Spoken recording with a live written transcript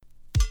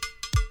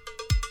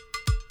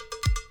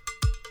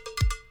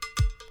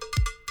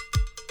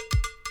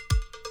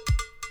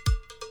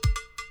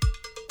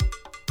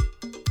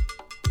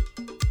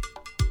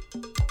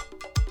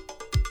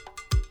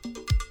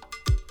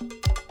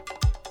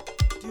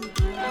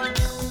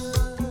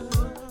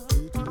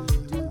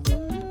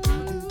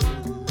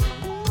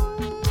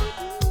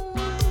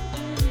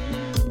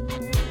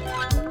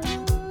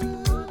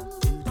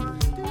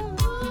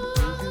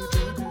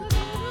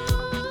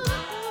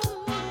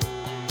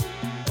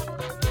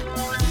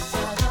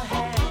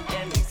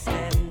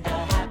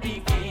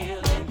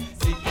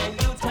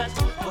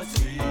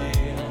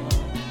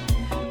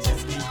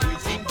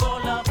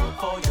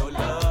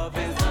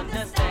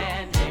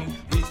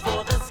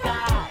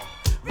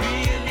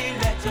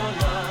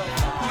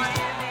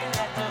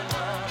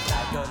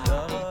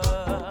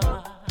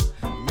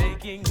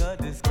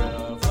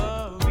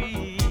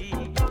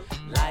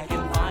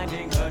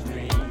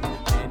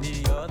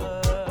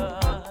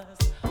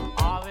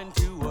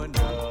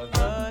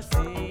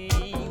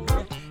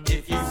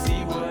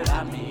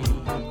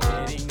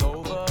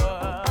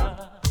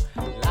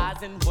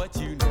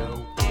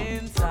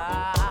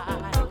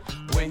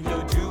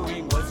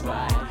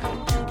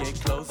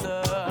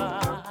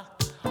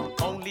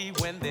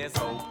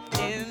broke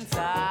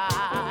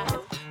inside,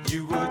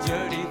 you will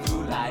journey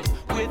through life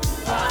with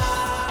pride.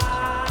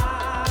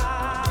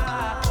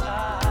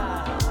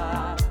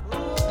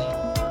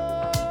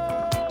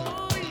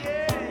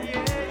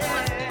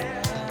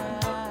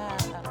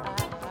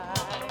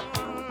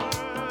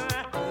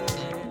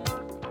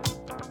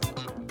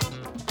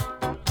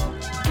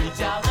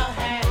 Reach out a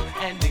hand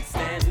and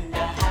extend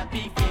a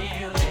happy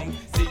feeling.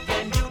 See,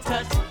 can you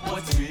touch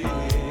what's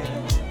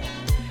real?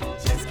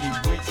 Just keep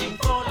reaching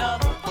for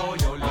love, for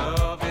your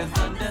love is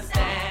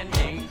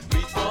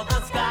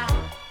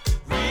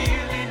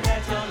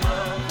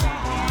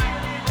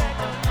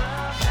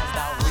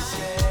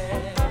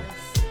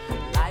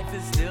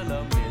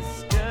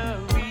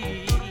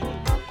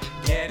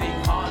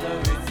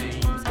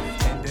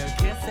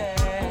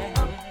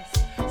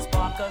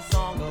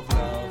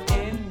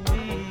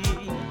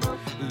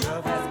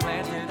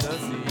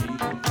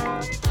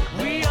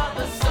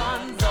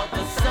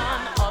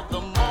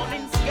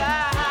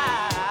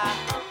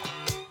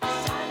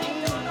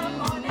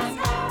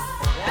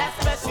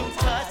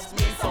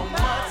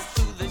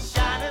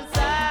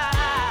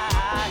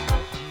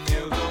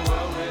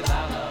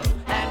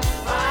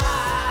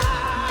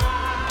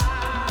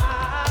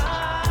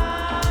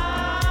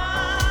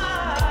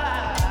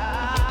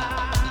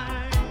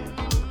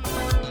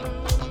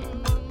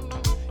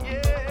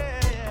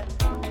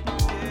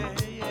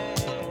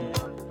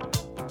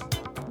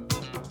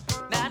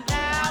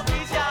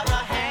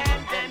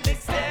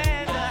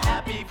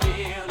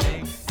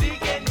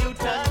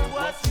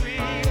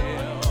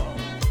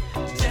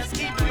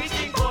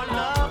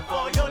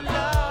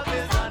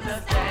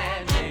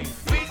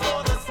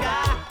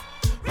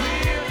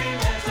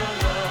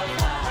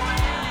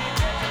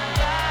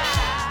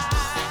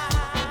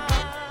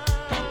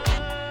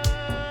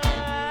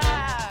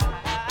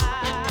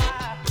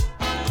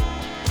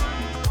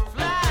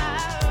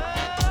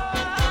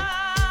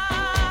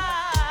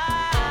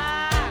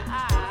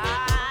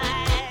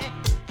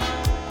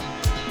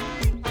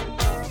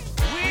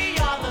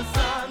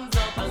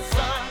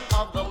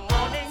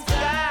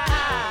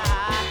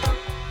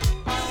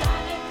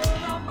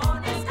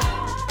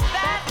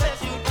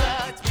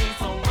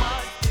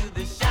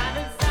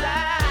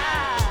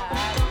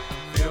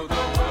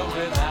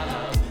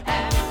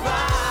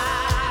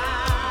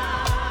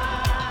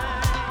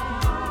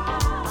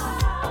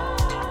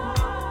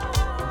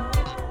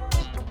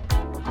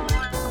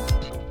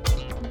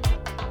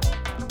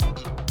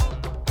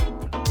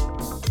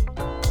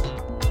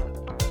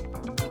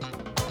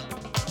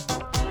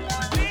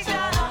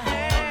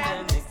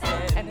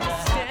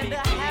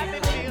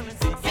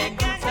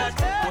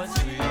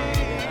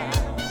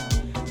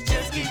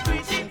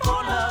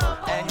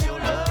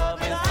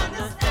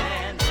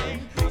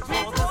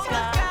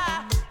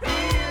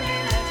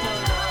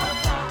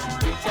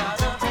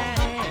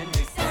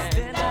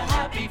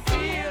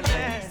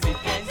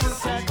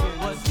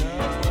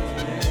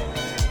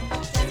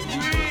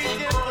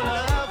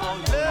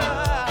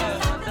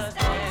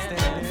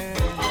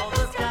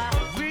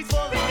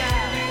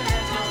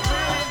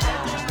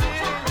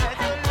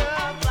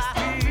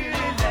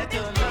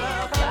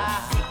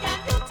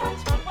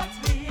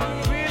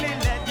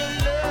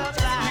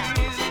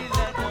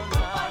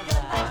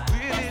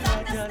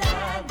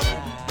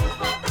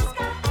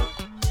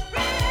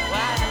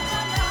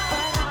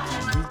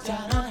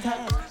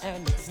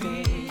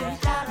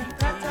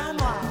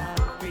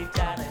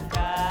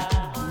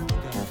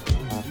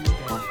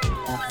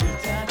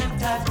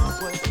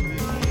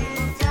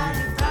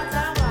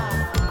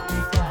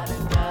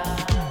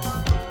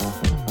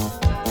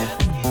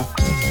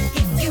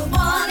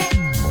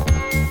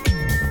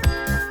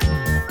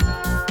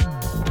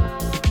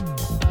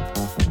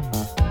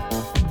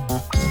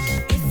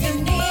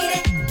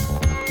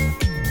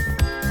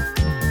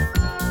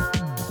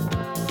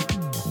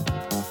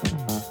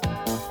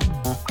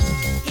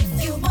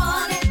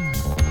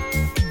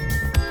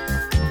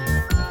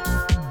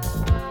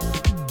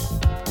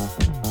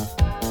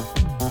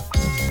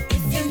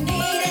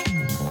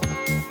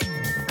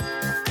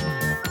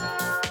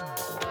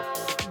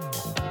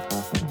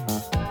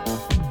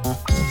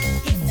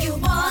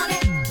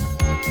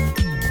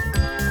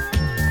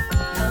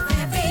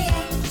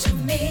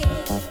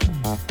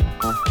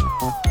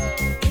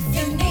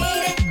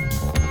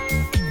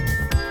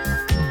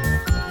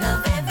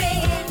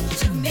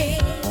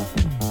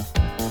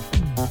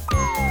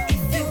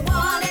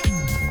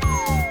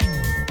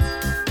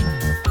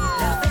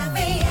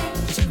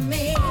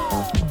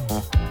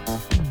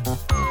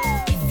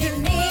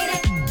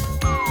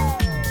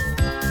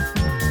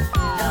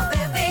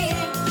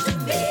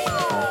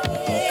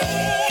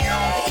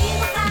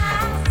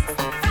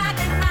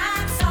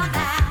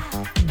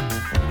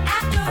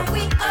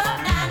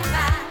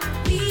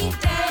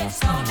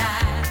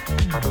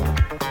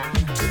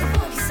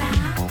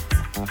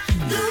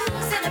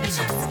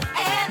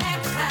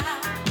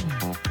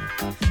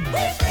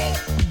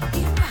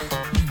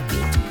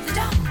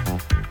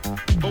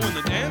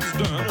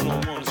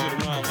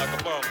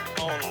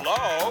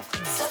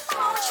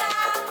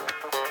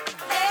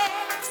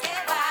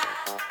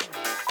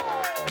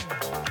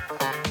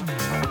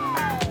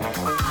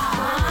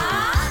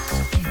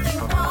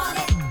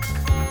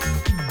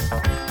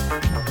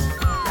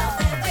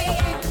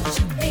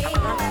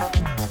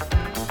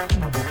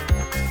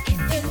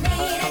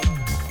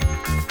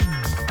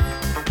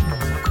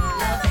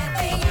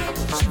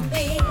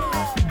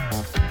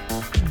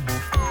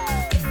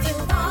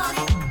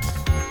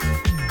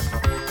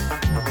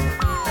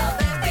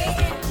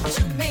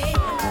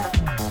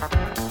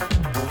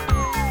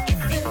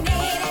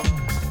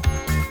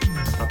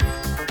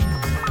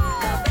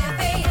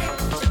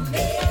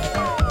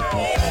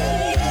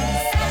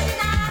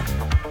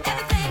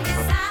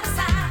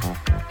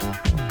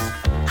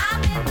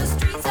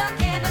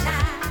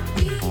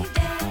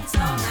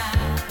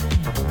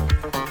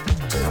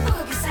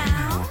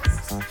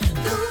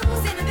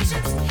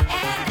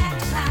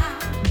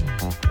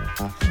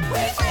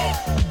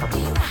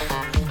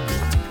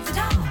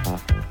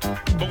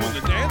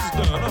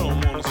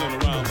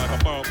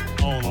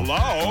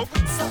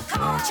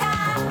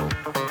child,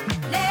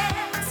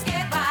 let's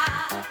get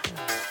wild.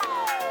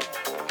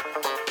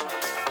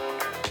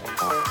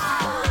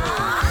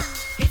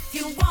 If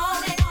you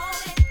want it,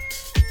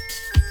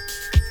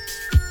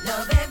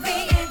 love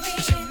every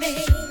inch of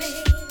me.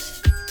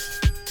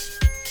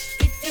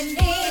 If you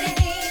need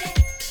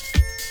it,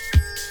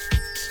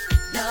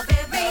 love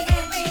every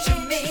inch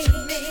of me.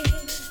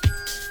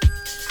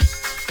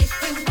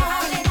 If you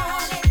want it,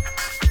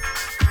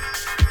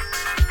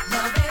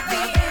 love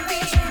every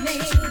inch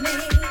of me.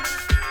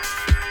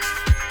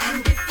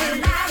 And if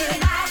you like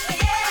it,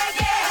 yeah,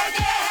 yeah,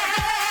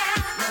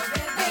 yeah, love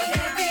every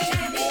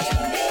inch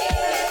of me.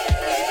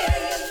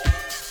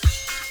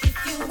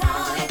 If you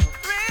want it,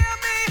 love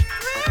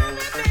every inch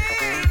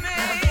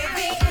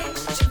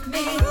of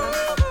me.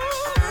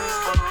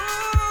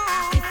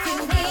 If you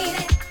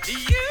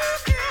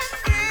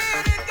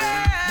need it,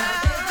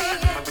 love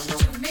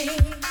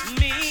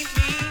every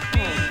inch of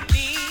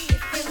me.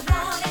 If you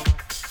want it,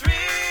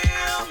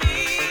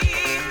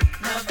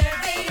 love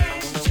every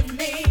inch of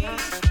me.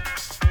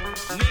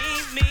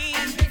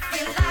 And if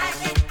you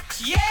like it,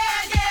 yeah,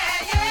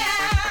 yeah,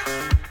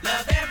 yeah,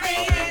 love every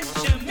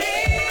inch of me.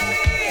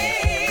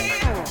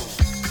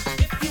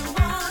 If you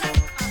want it,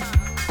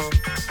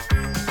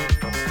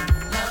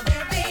 love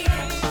every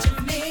inch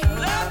of me.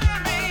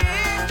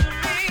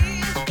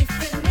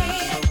 If you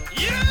need it,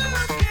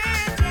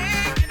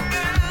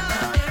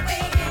 love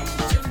every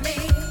inch of me.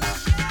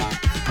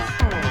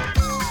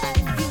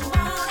 If you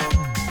want it,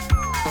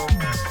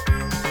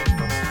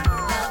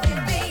 love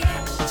every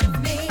inch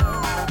of me.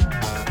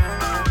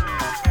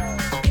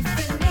 If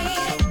you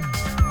need it,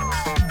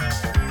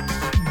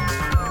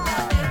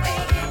 love every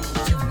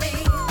inch of me.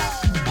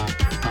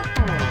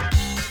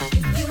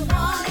 If you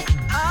want it,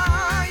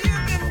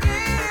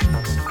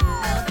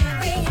 love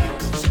every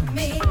inch of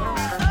me.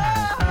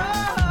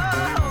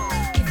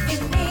 If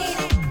you need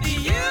it,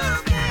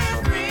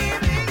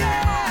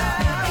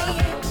 love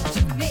every inch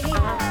of me.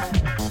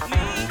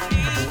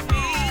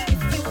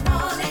 If you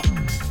want it,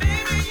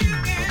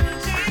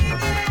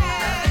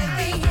 love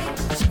every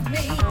inch of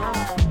me.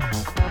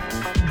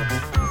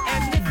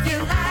 And if you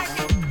like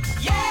it,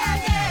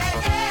 yeah,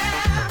 yeah,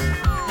 yeah,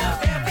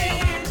 love every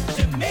inch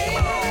of me.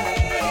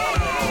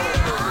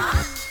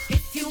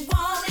 If you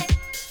want it,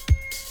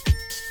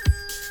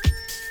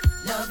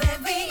 love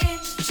every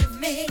inch of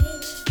me.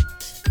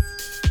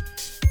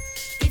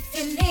 If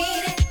you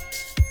need it,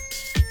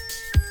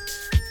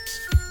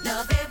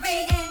 love every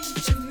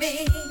inch of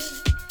me.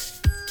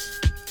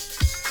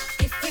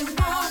 If you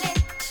want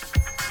it,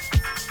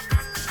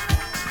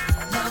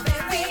 love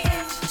every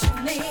inch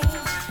of me.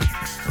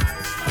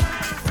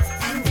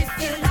 And if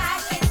you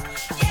like it,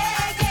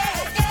 yeah,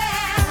 yeah,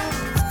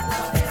 yeah,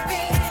 love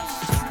every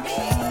inch of me.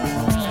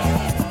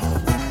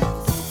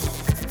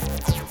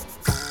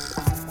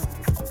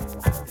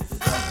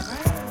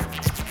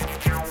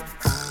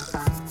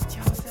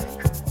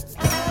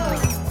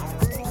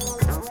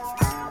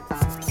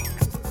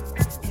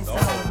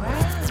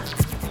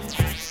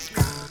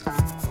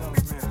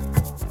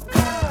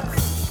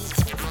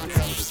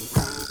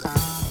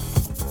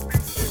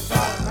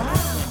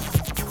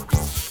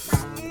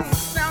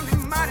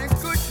 Sounding mighty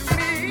good to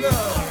me.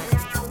 Yeah,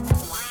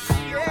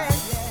 yeah,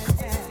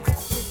 yeah.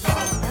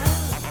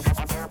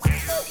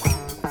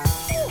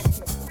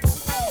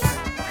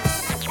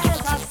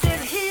 As I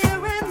sit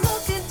here and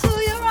look into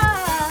your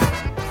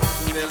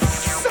eyes, There's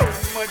so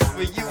much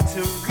for you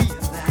to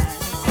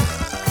realize.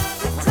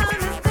 the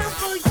time has come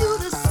for you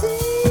to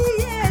see,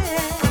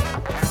 yeah,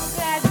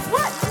 that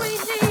what we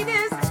need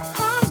is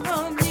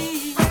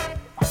harmony.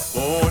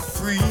 Born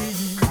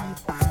free,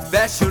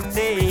 that's your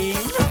name.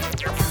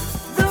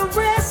 The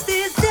rest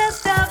is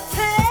just a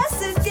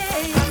passing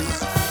game.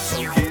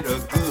 So get a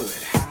good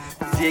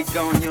dig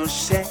on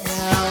yourself.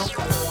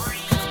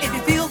 If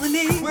you feel the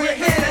need, We're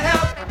here to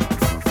help.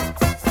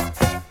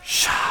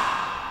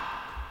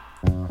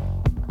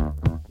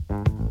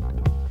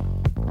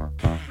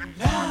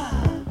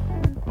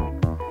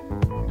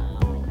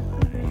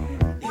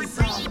 it's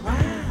all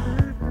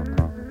around.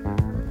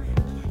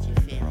 Can't you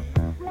feel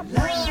it?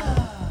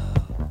 Love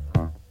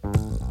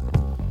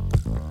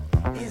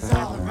is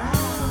all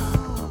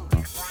around.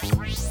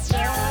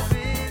 Love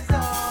is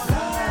all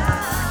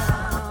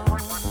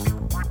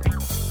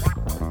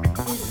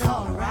It's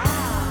all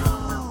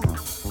around.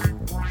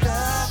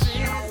 Love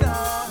is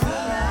all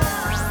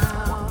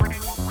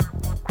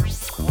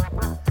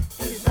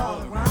It's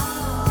all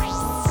around.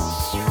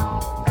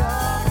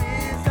 Love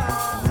is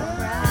all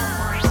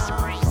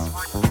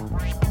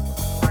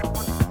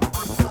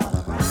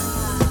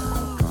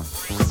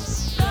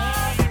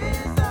Love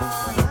is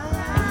all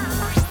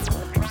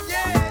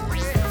yeah,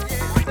 yeah,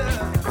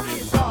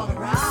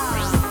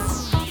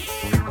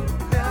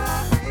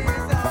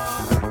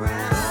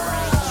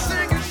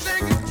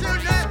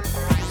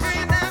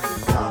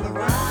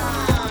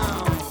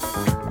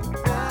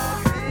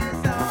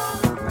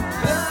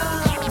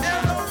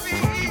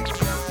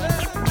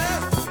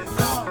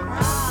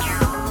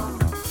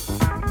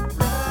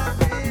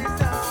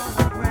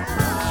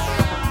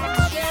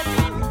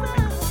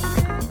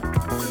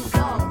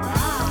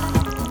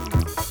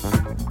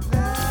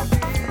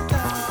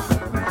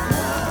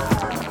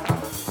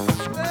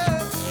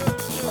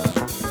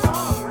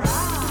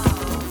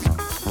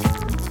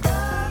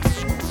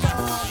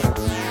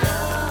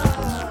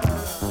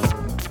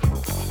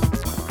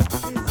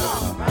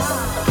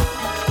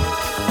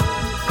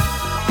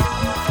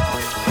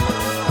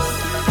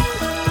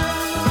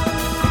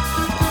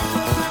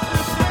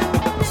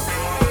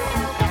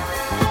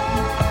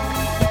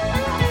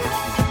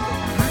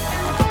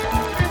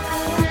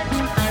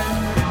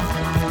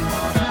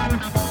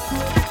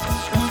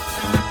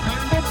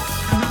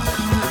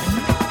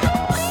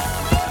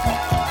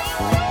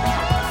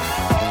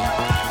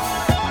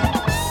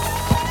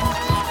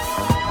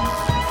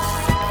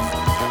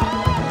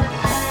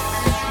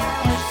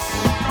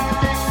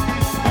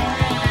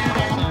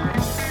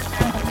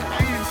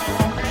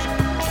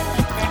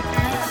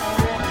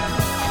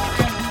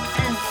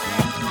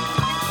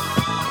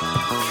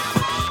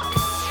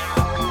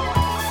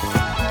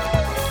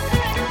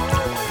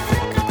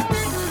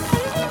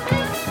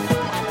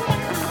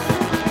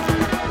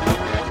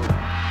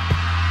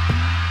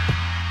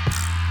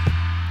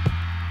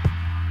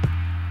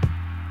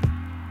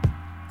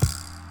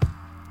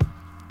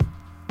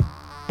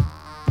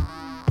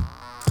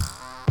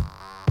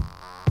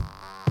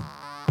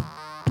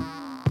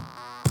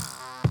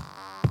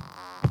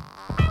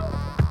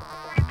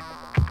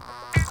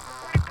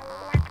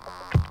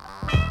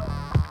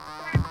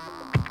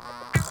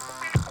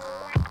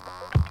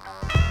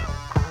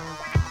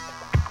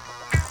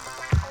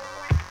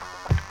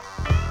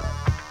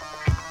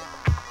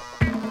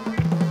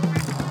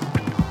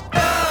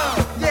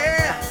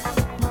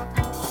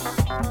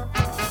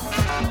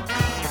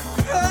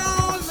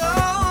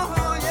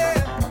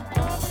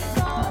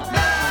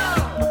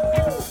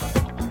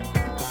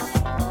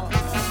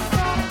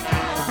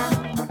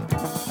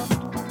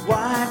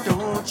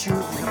 about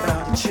you, think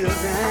about the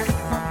children,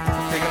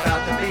 think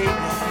about the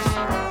babies.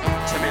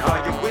 Tell me,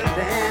 are you willing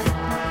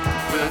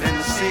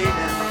to see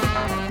them?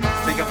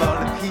 Think of all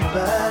the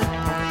people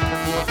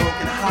who are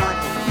broken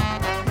hearted.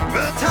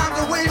 Well, time's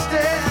are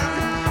wasted.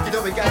 You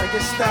know we gotta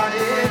get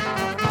started,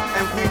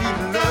 and we need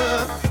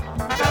love,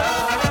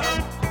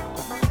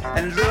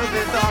 and love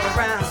is all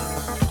around.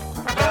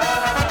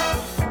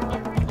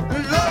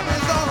 Love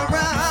is all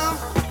around.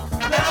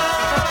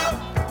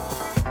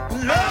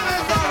 Love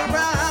is all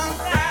around.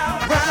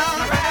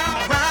 Round,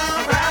 round,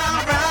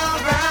 round,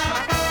 round,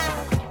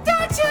 round.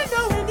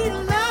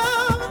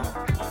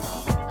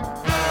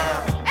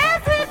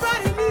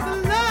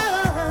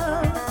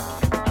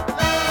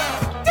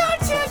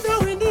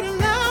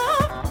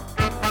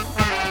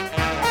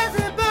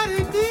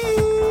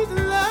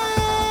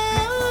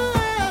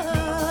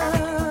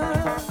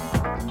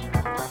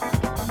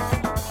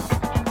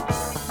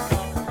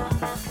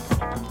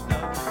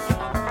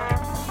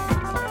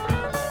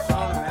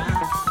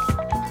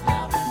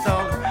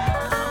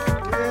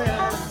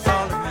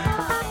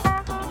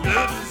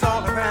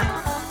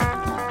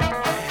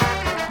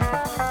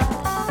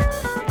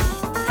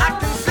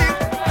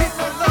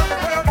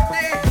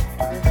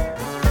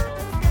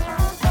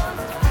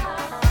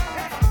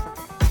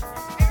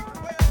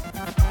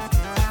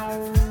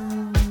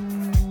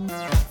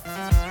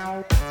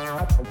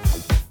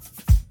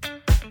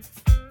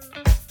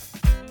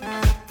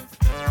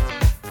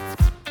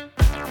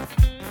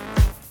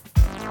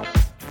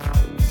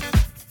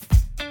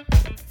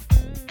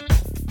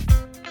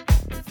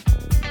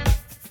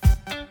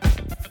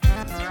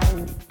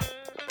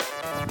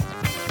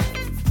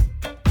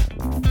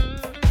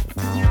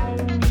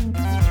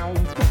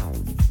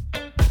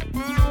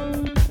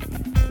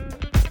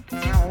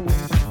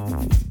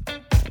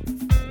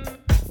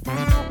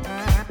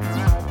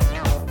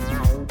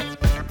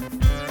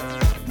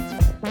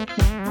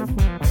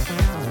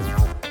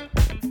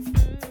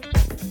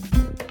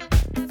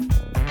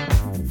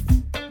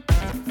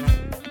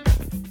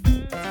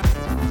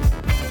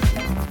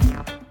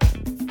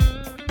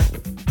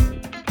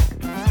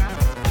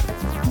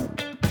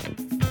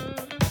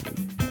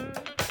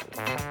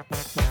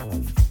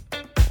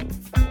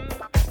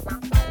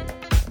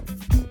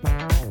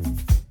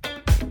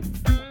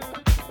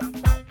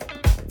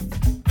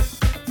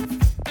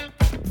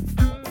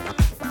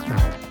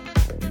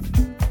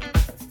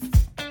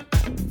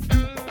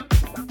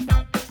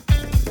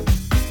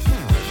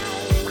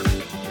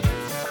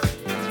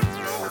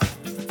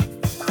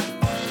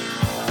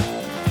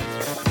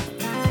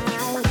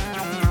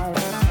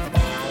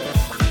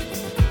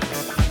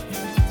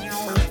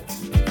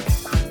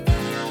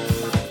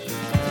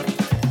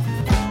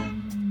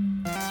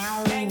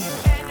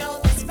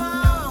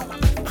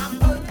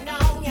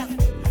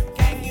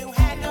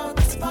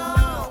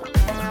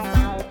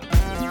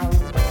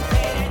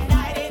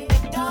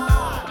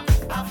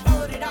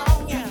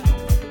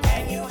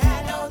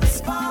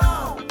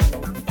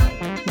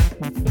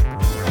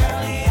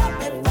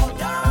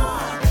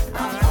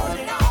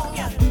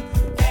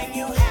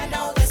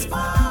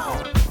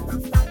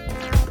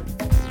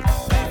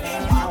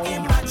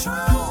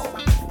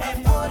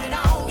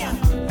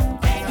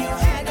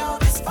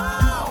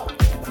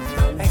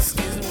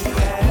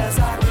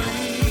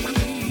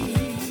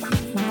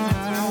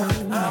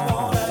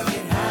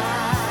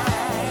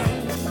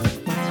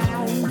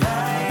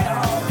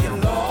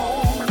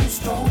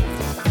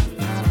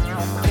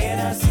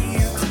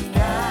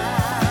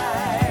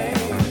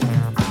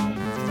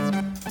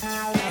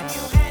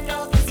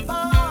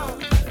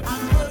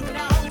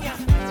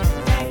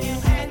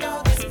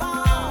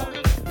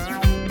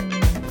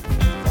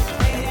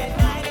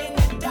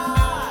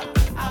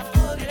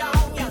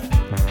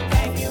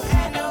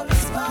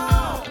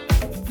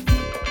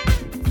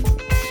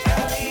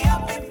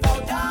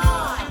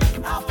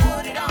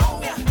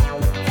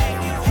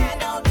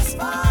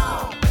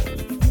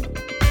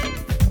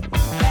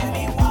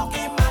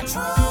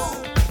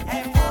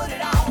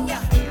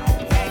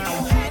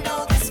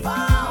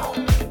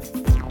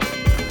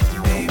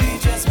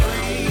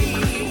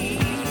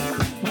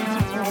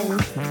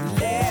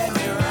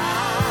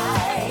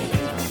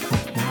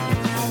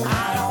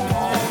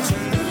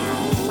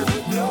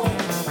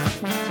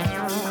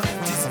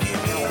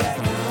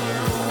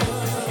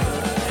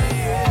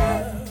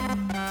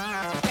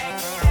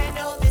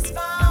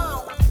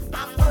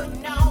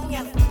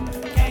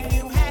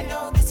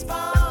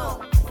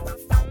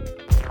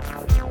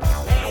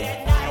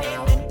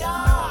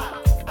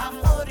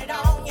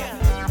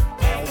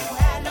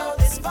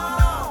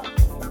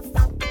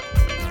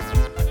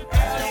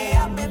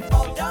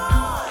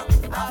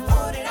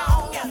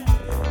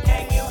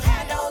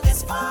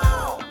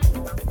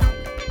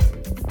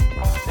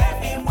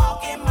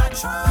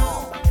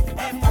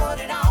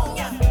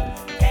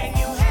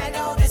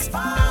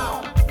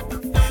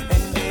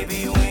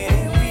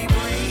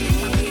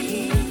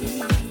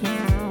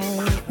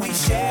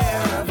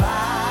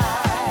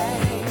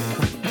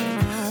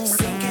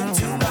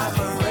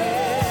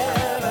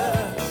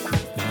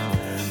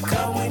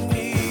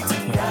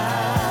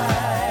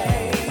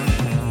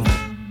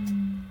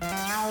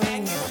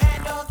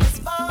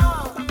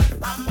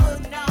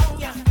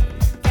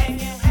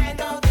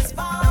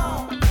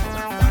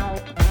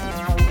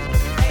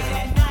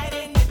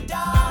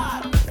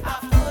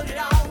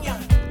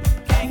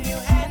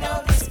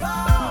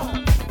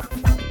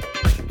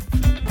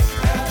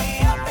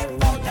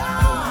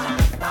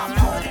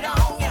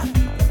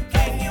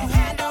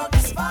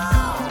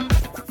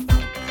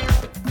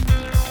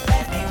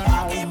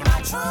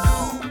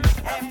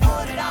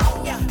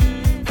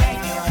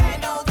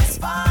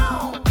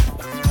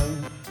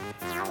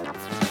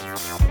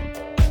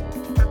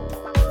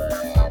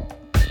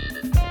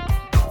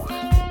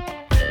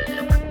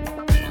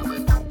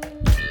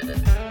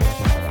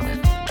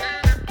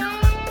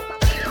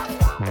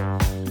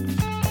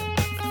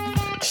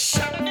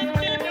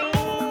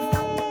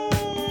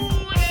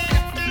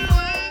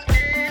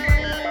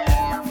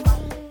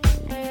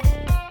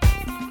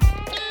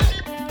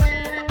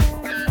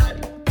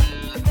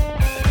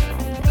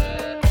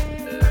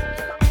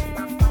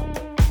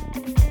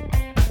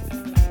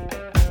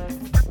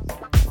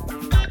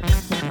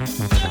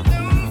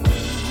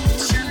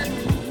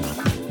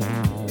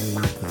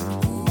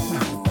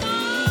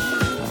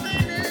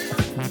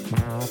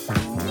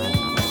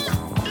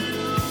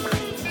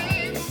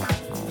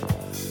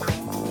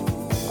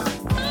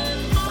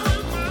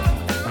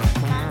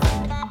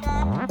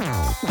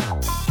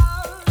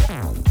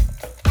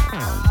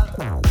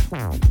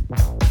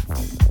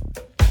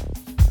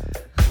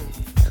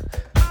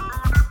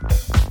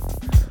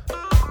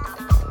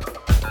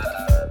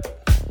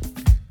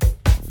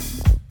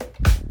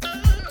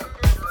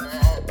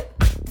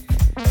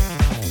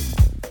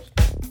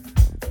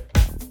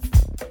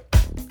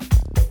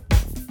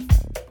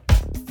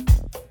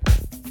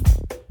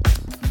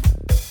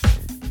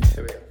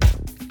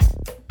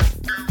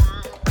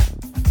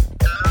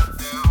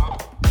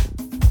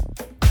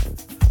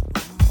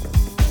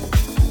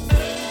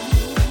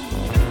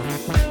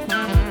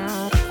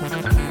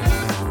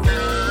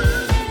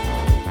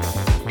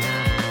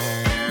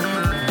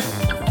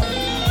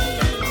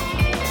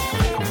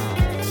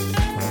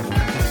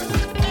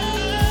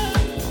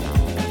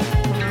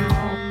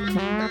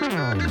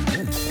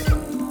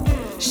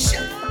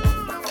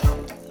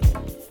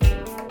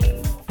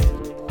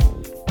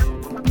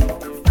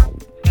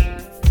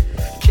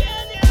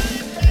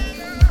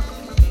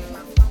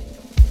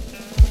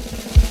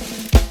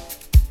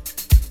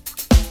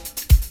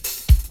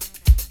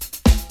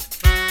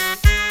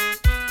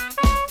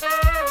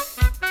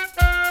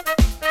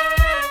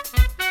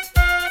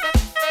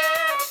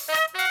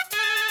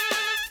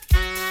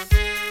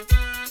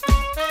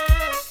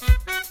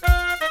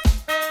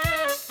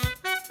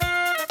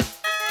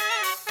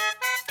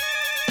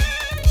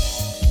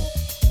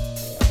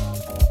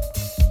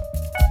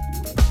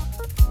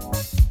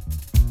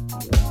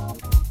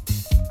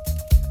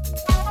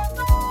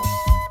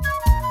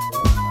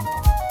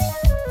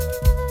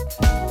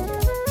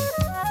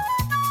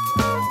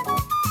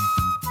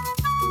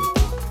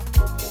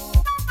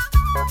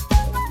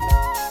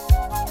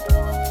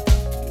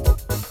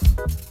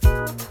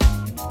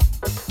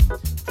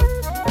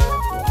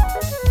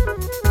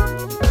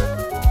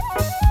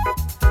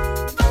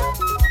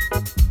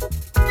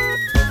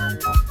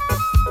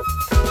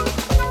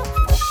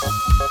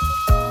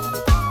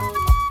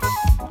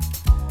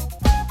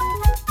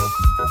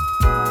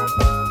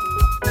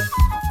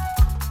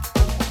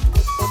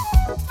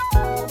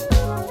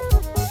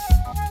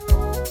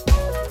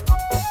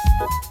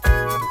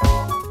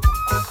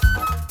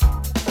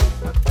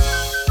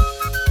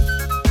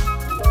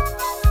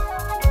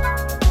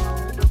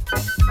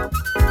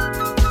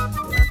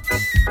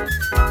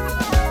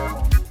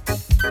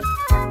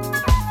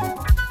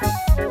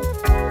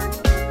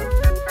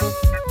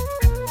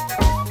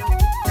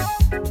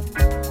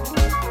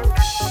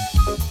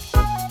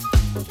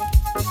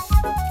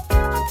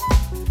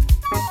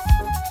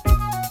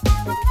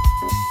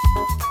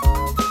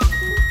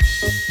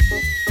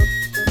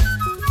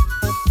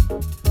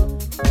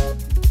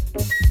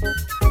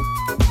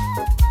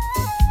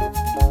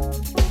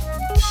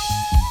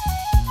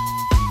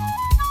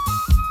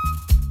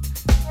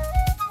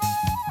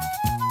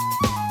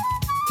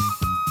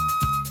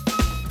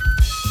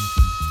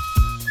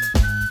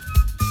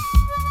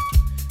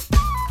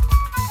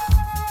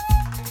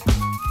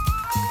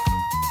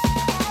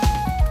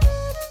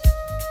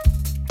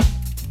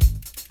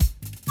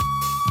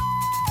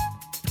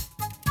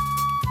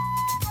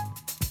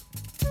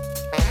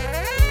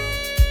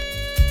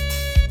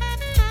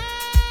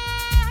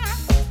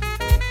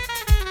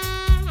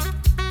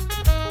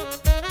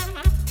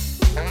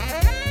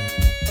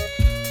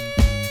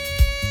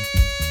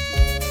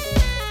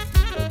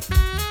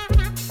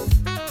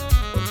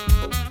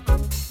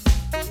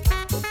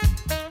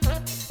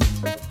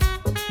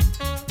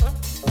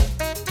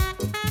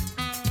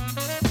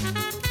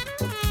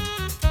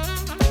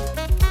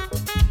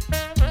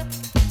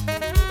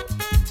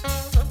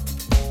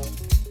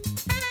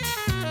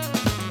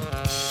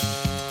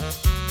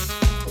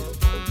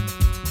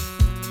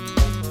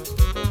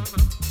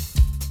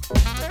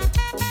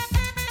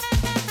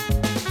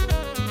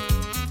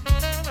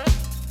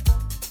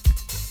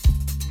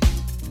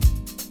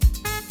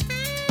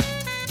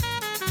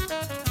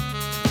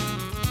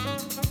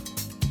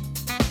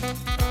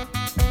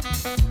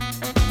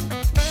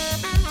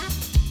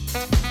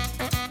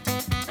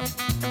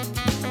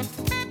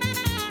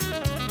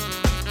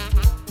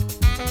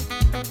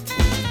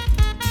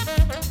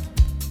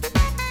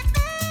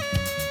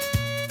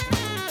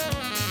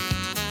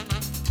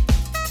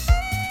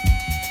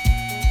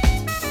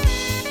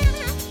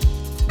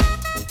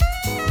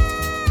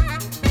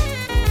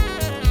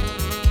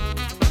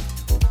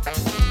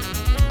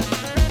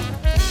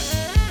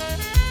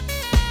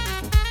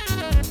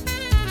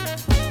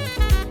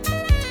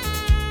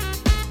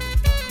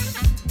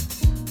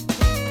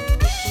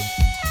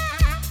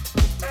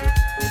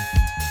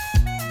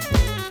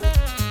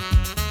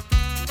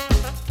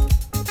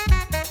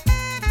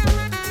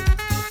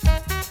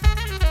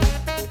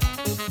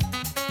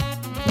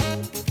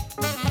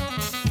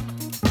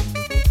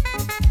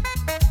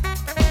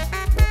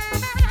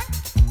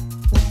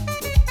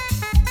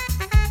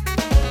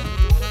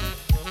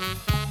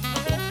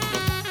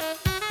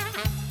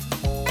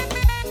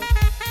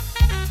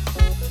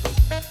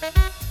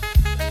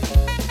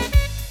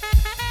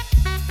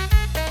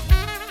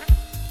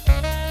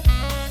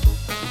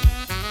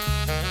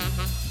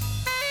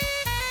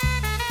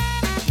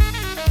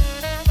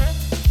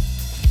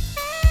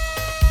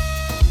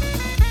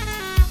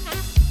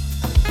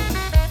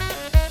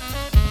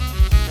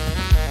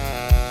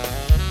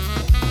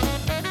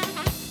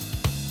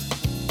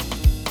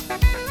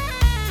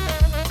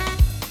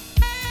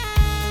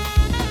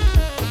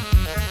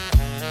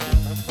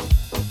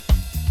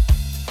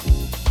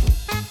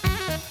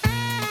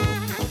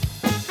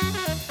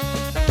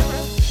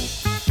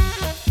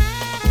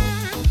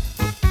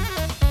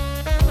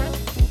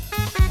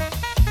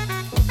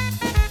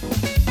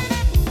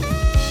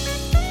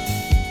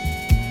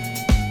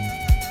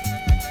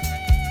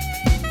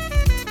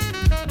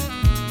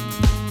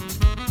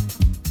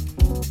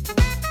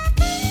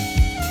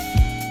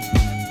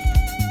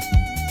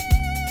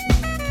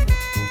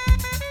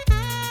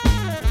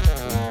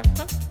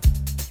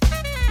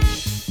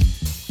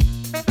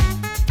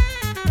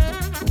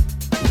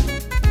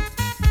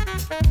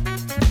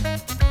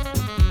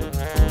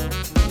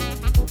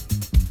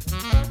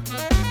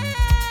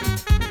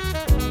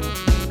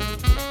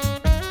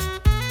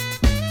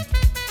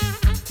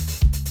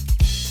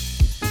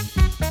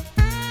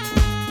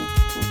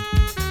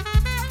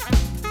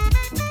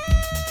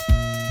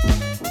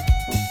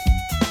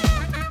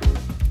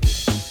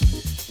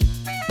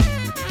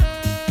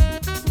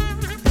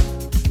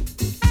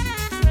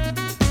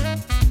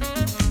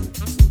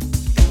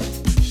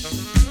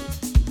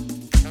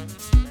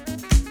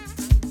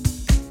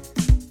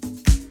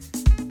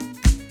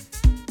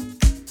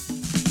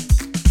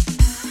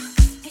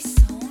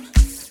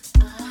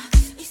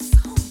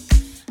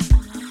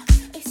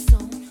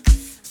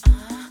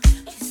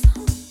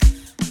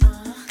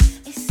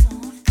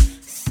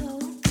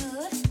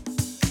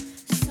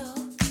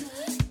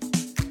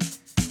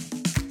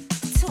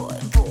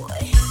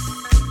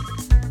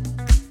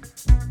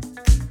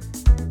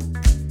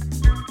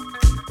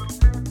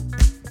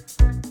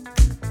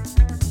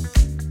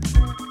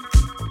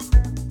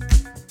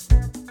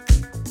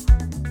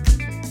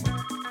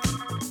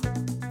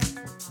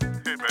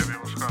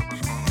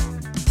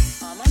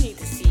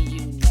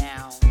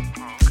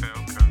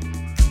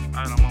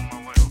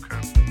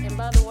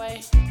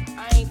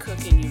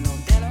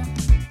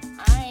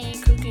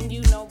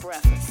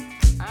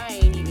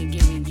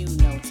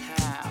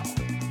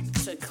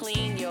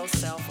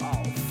 yourself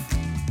off.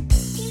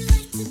 You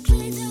like to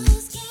play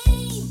those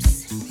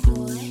games,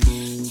 boy,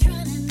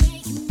 trying to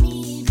make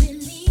me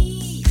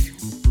believe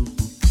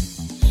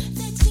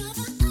that you're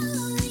the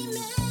only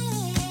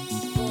man,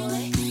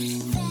 boy,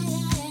 that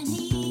I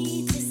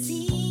need to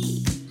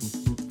see.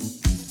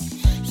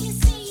 You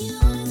say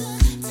you're the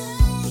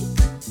type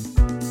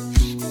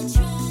that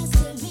tries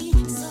to be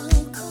so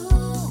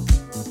cool,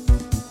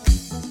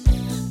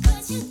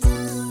 but you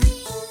don't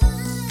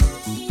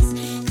realize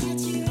that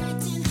you're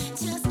acting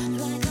just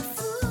like a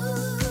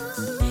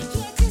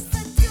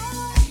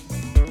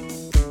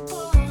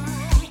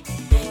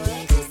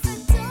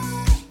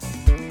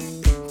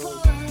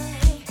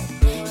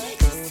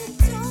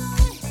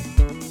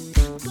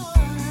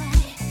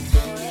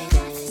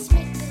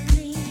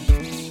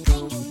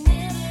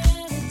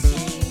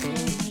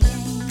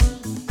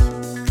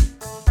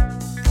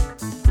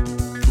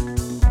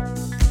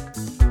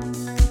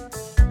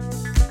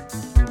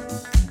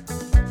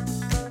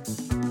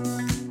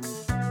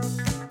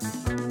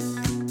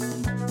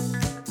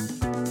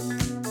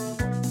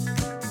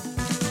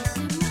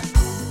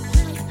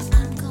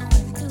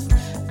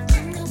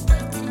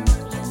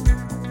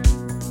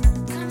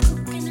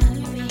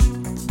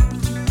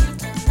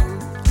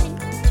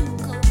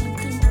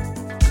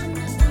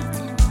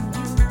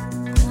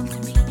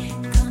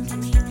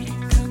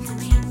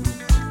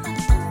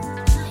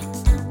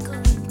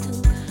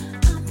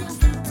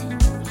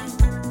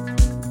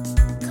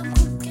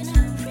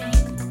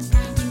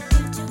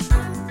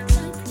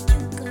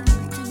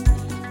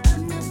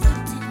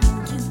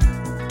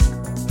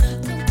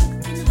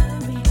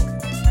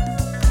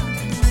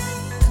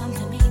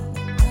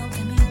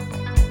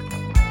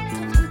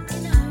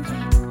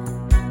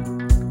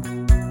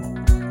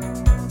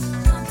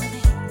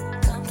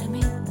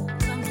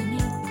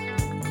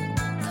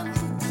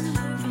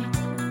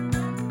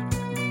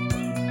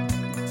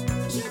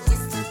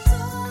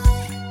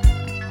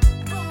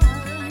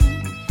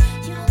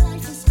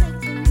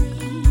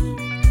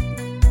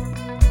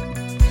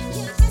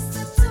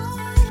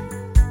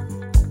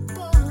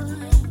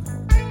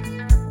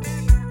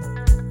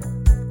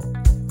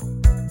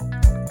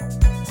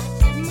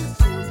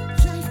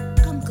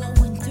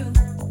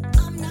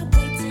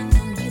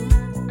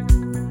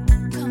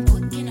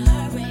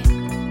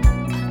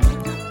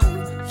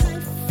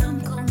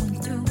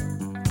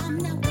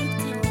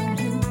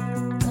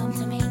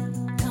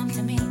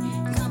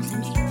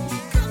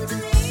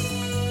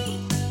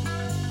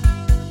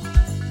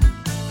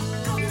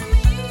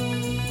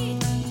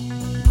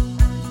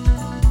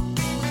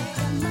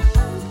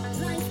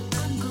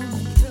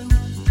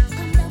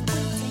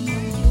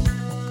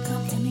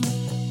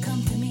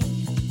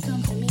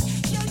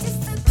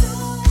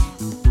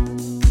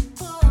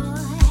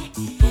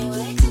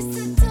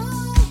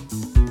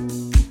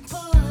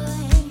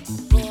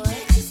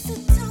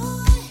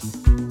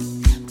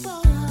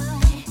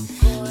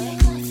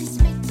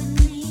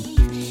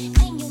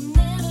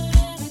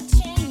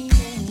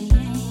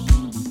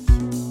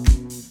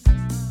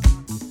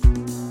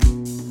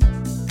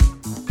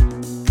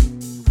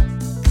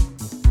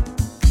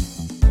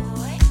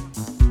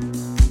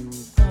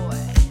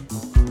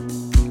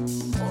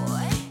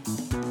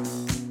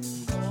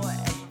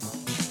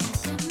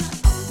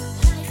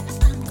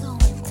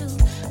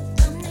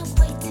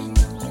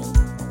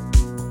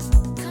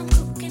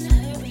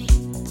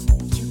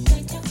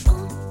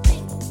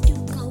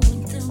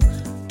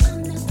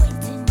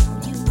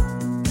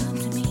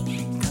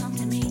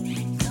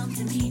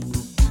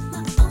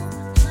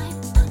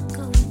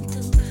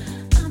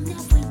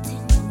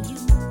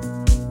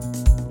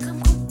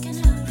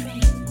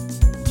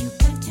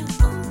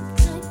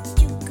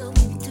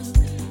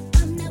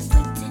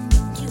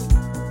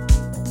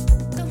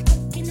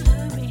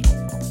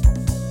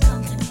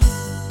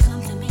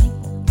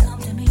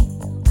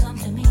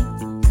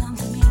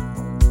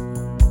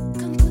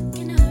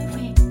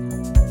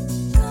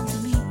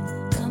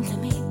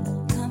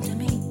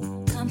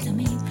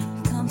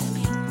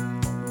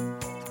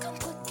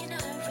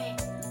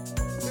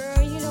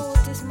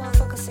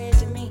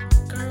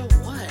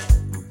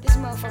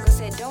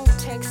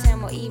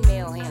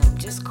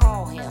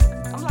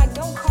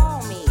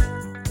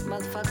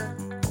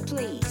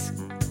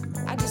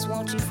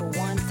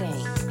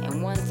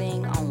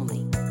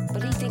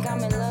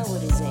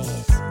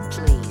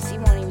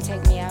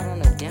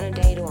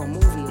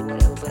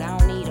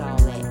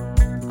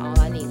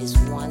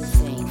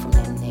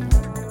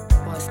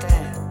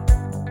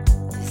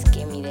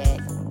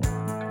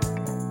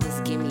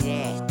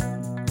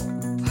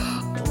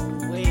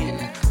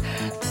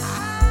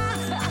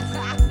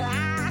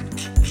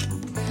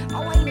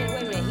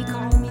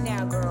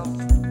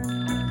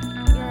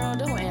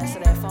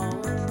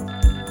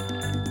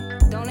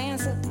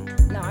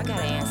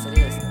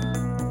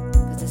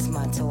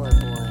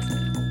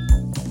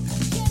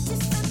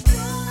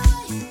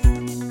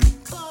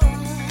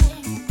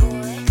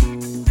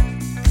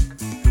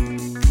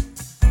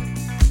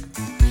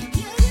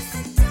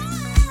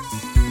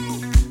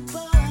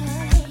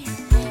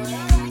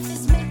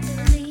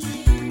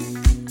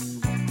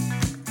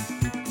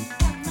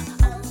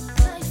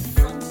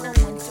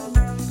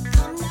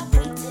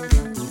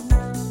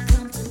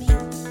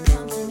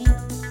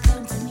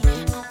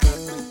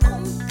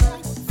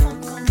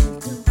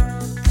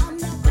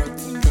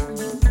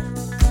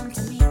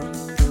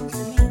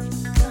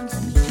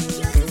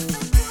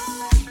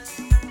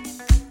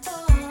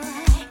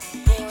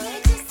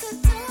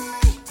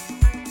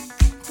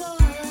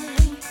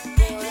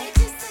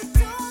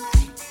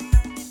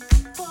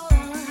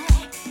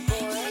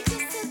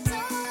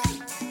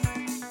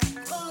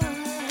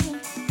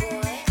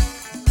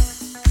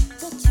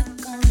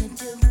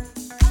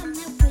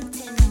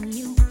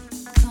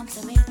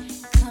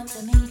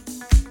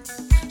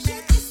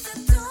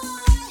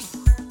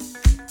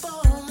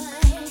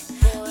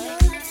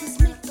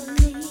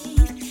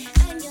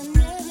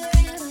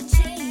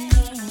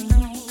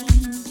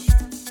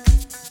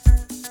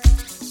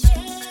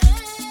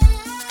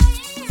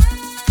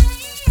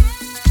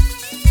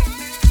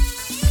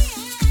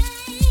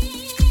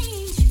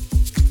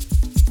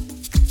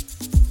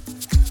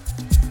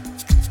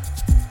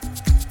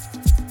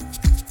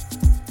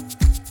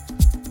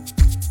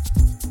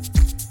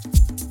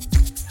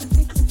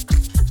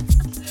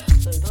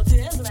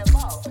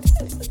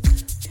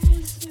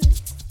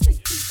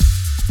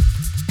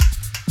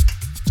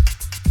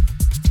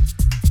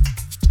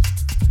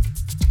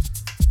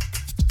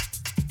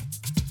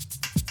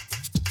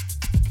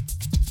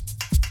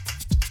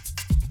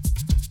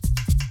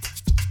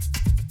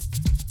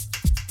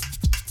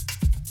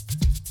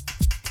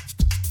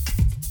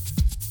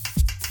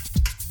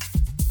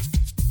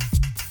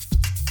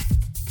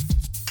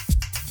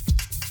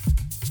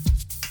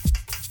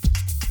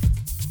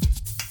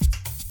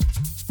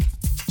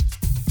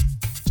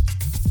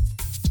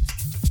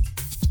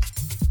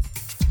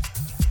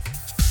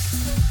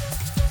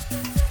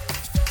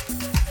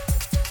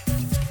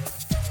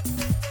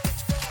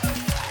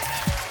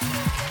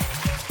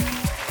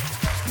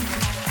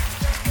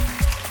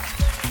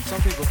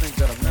think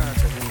that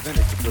America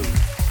invented the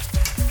blues.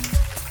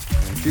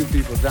 And few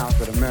people doubt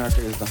that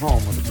America is the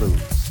home of the blues.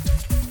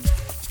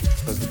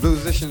 Because the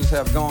bluesicians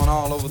have gone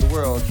all over the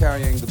world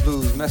carrying the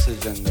blues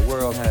message, and the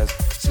world has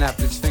snapped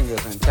its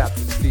fingers and tapped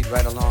its feet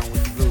right along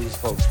with the blues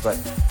folks.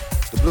 But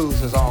the blues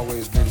has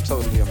always been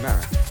totally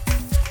American.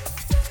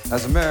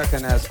 As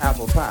American as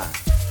apple pie.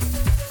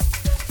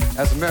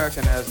 As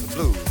American as the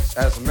blues.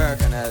 As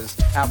American as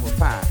apple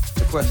pie.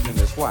 The question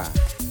is why?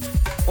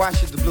 Why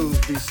should the blues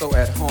be so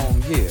at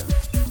home here?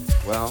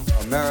 Well,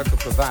 America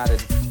provided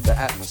the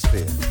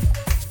atmosphere.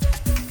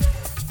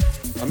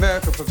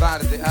 America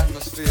provided the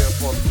atmosphere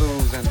for the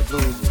blues, and the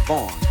blues was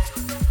born.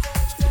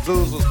 The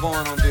blues was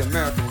born on the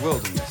American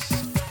wilderness.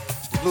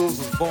 The blues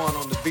was born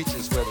on the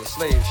beaches where the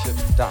slave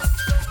ships docked.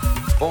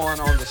 Born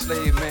on the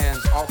slave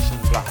man's auction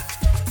block.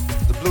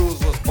 The blues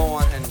was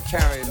born and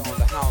carried on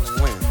the howling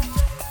wind.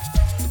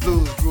 The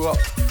blues grew up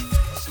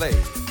a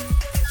slave.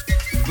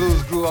 The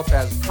blues grew up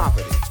as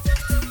property.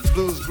 The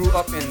blues grew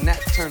up in Nat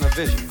Turner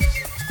visions.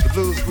 The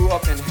blues grew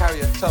up in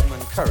Harriet Tubman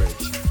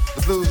courage.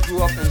 The blues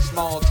grew up in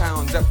small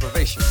town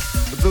deprivation.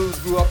 The blues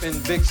grew up in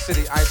big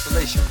city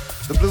isolation.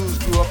 The blues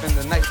grew up in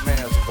the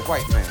nightmares of the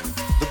white man.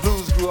 The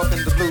blues grew up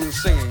in the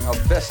blues singing of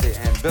Bessie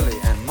and Billy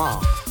and Ma.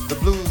 The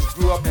blues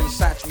grew up in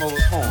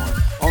Satchmo's horn,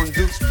 on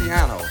Duke's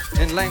piano,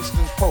 in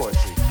Langston's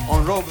poetry,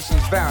 on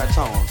Robeson's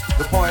baritone.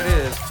 The point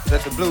is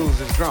that the blues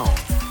is grown.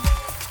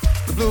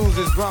 The blues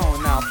is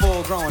grown now,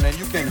 full grown, and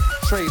you can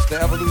trace the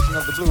evolution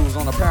of the blues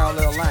on a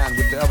parallel line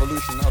with the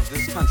evolution of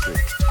this country.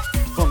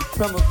 From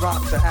Plymouth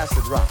Rock to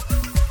acid rock,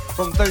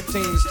 from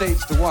 13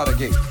 states to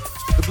Watergate.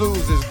 The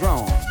blues is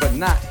grown, but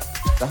not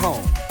the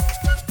home.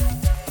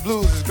 The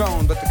blues is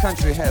grown, but the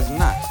country has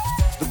not.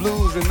 The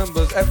blues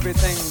remembers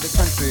everything the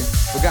country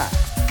forgot.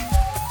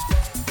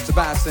 It's a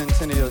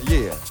bicentennial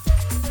year,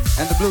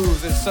 and the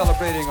blues is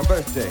celebrating a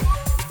birthday,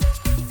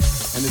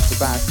 and it's the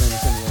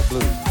bicentennial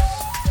blues.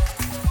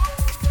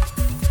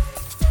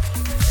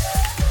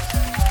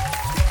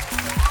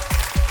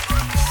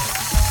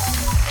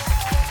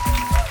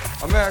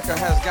 America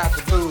has got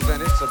the blues,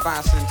 and it's a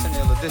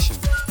bicentennial edition.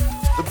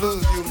 The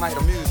blues view might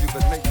amuse you,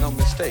 but make no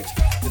mistake,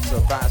 it's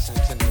a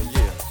bicentennial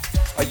year.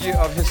 A year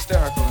of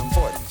hysterical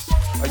importance.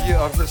 A year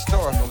of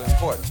historical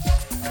importance.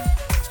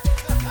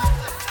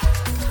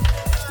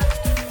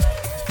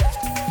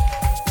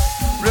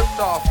 Ripped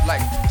off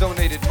like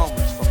donated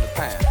moments from the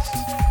past.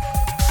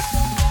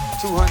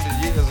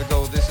 200 years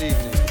ago this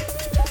evening.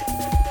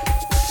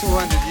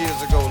 200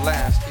 years ago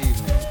last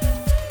evening.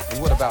 And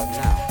what about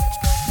now?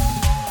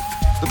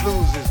 The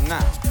blues is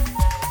now.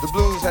 The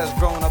blues has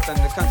grown up and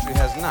the country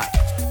has not.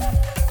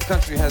 The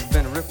country has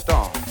been ripped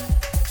off.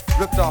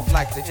 Ripped off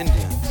like the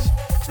Indians.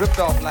 Ripped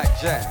off like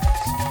jazz.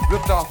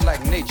 Ripped off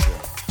like nature.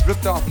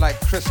 Ripped off like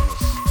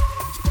Christmas.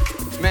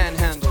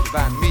 Manhandled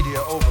by media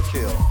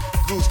overkill.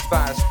 Goosed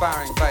by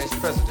aspiring vice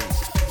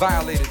presidents.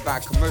 Violated by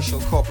commercial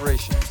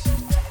corporations.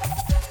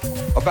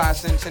 A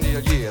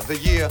bicentennial year. The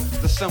year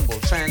the symbol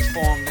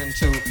transformed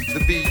into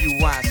the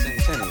BUY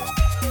centennial.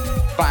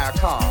 Buy a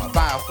car,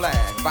 buy a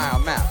flag, buy a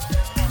map.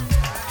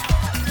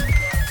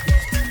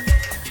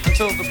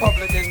 Until the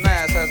public in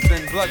mass has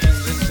been bludgeoned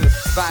into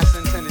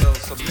bicentennial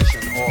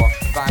submission or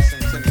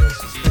bicentennial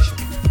suspicion.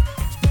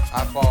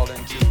 I fall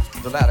into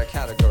the latter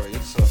category.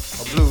 It's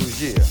a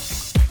blues year,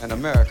 and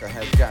America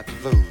has got the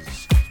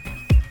blues.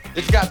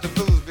 It's got the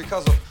blues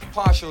because of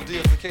partial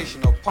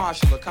deification or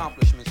partial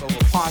accomplishments over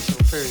partial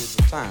periods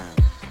of time.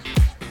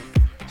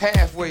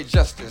 Halfway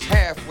justice,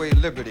 halfway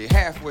liberty,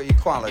 halfway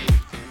equality.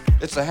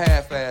 It's a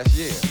half-ass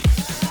year.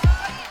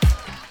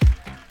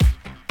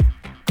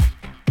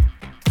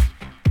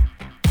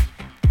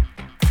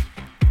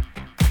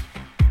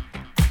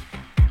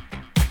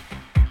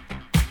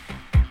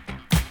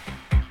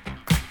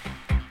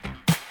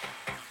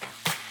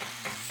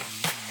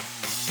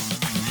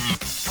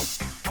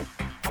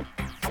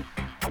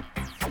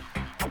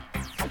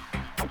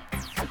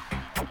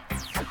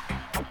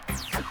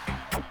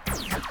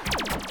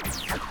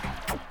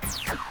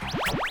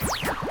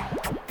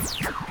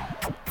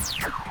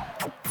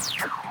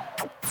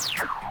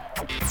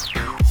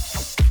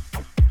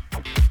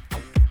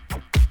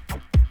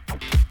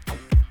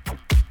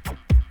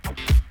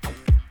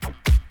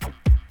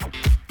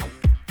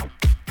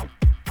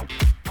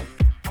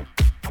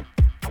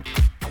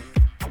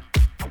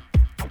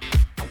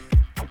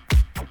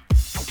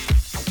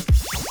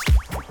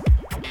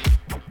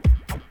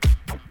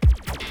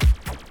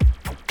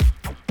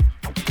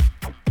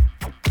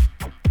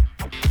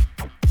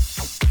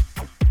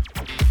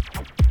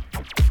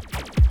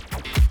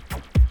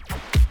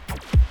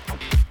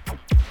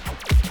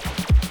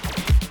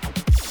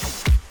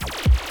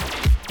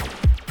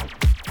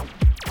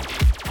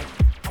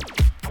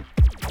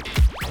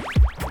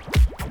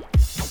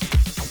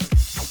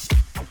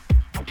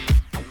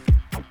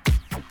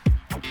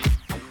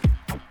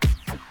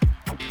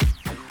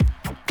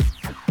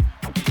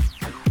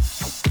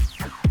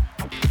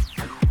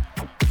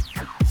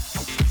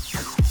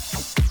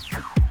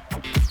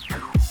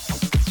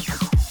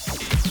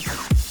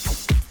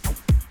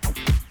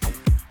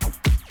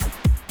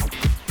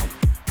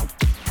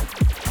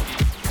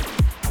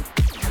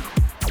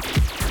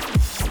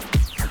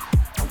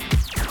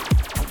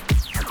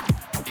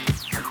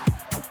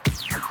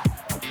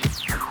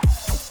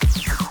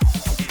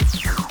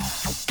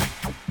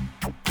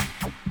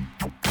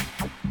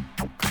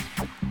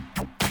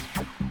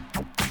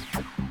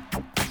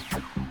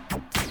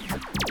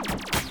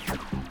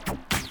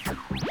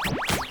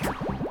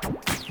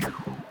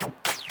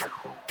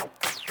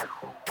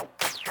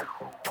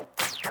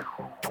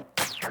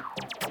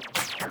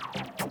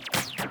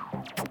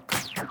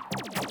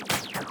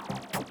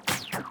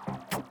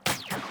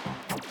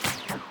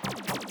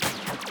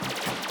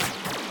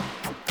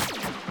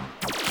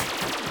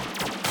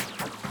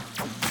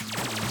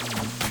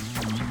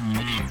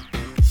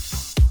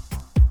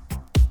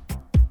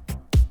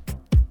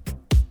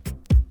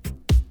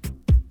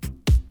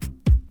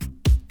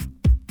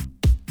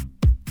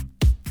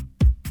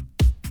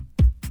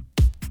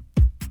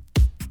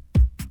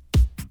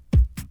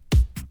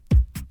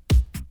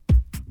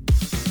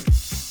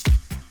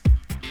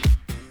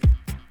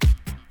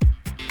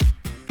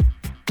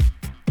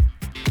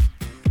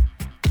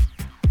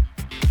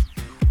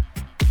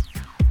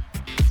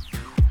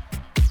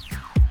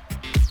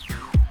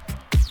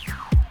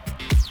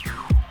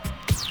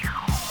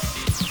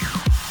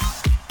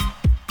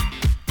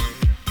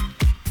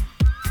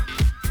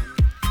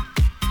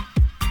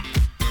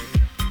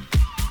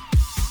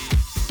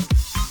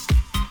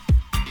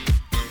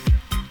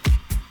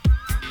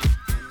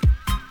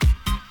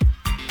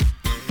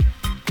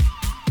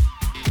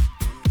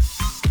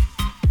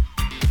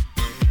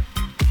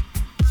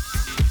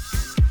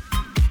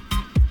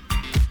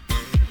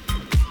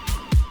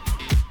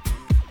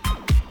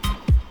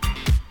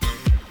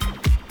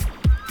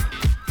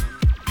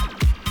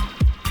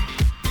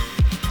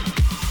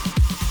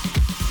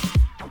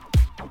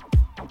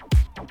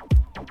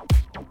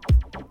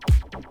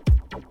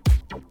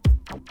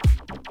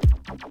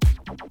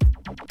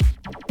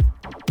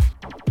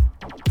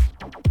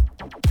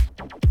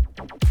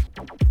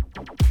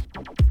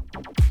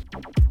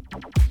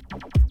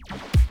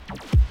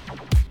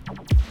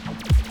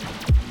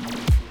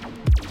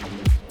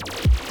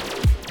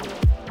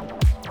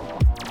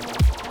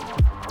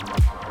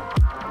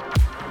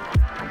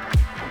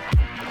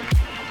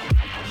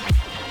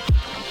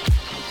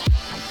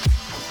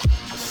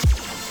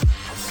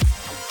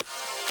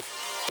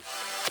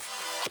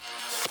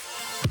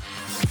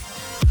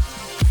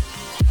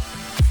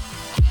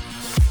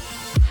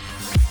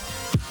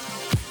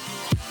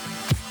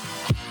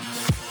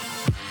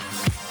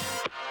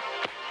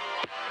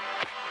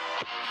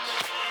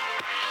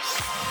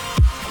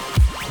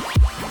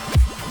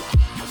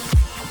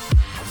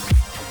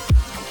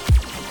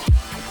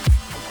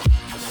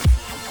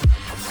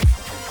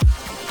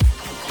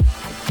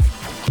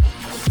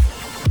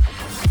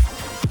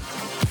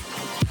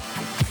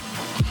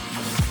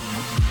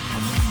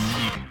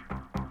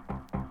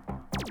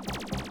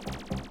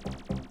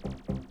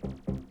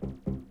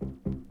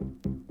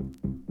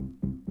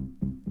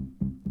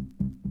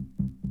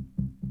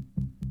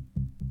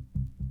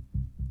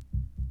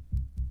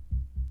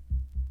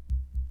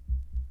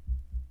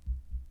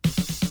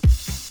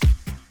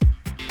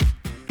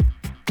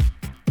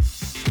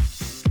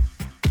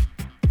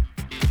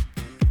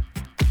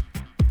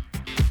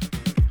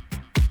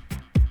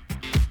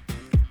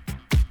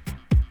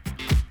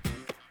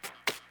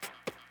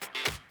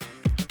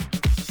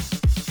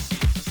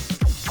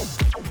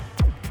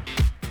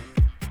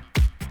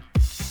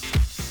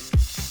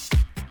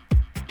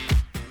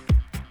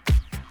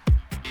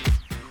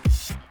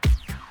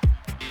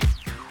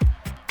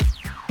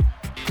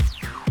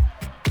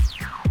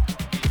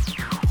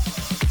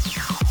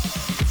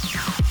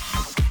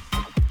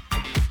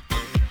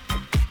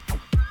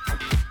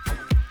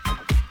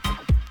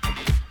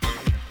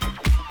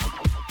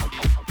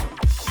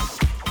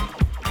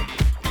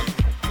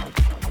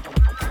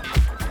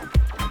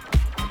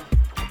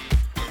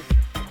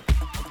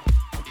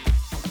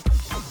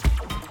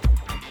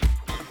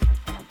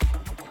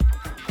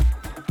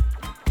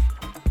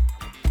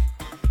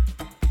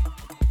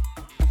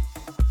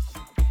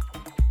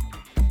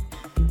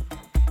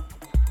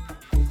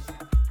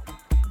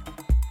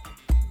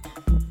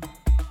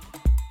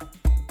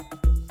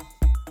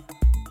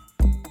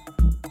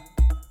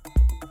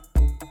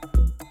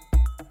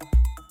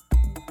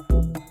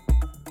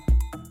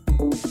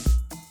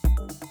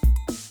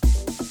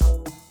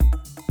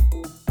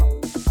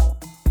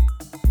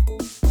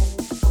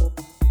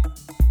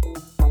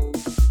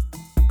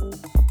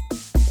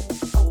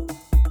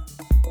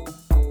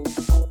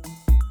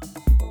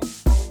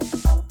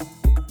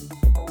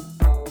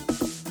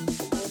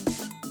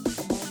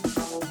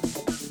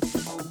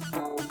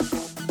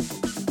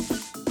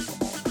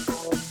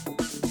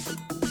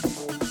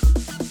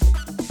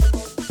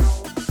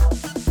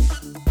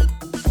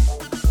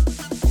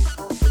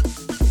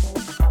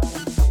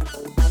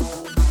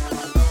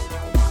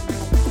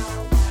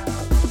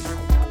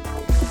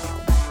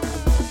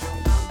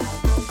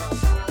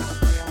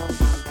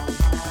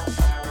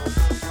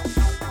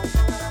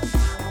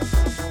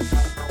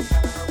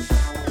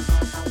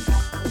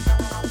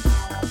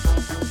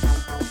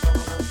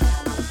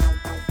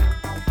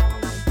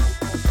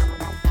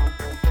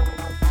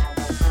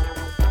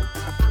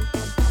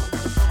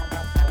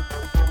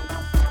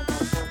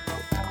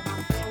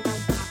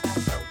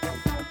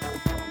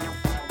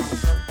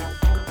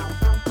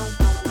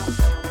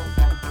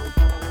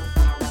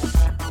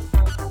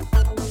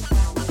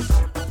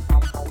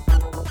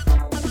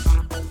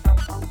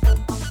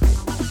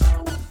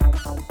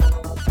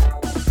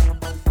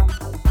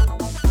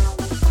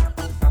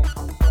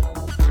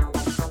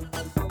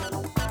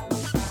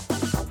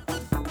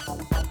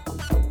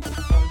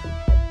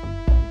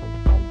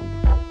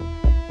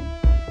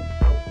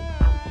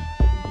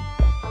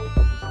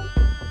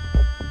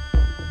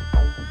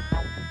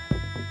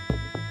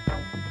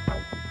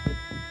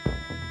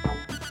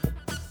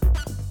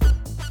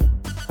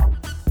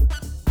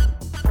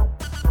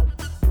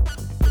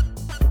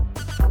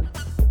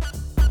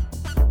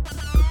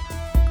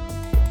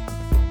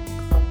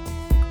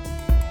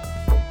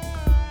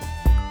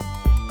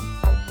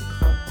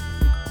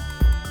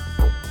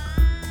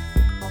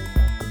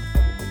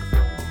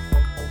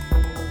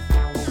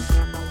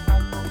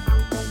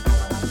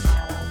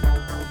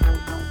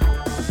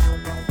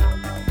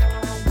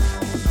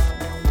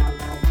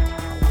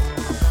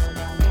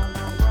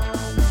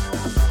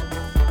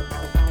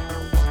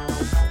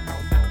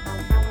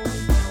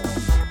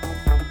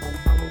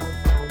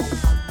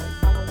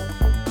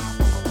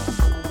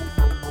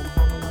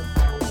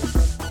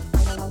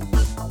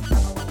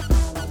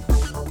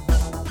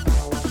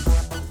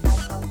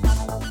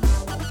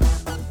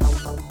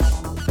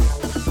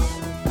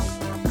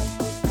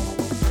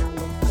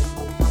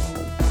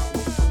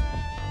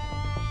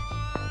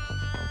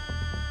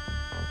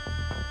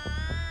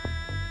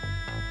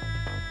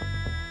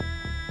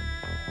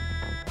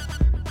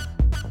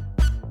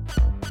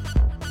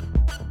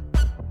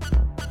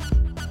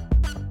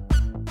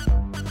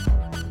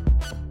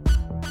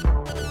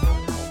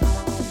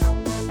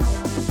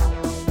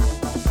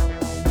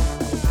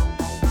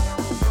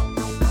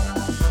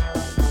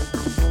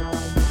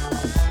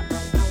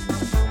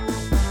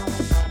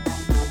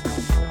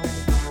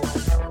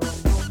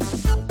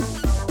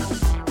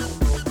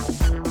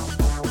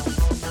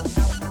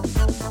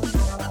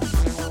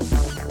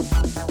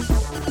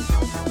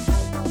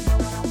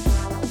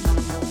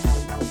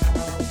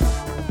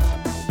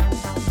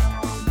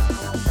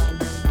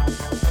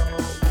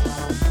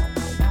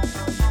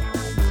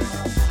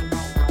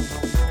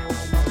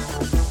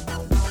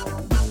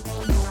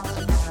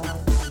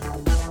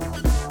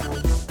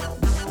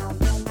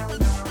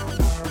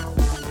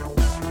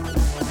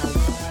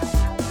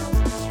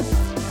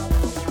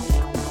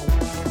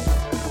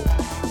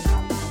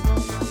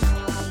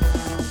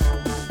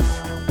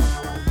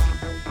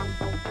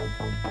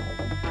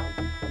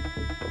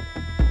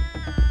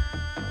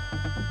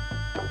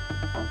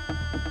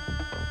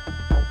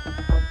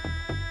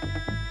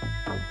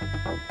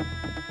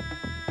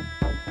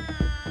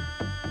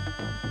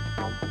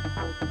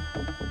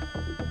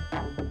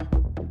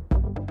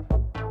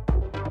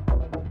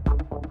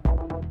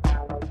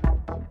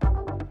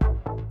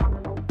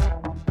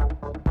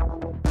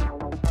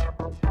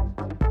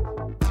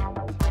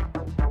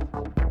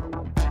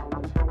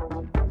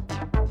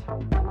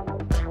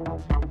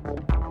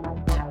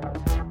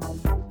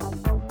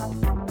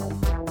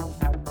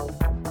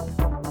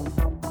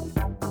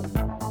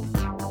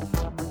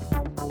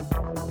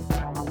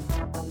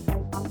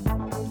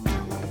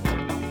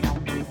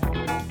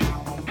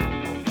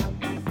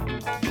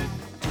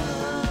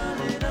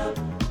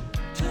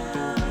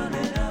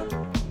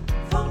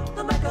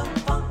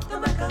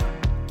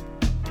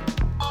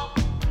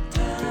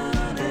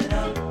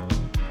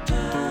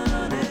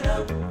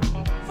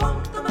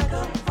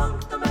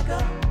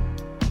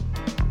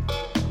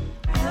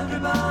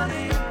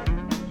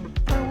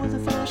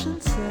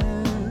 fashion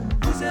sense.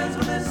 Who says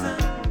we listen?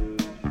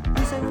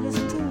 Who say we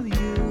listen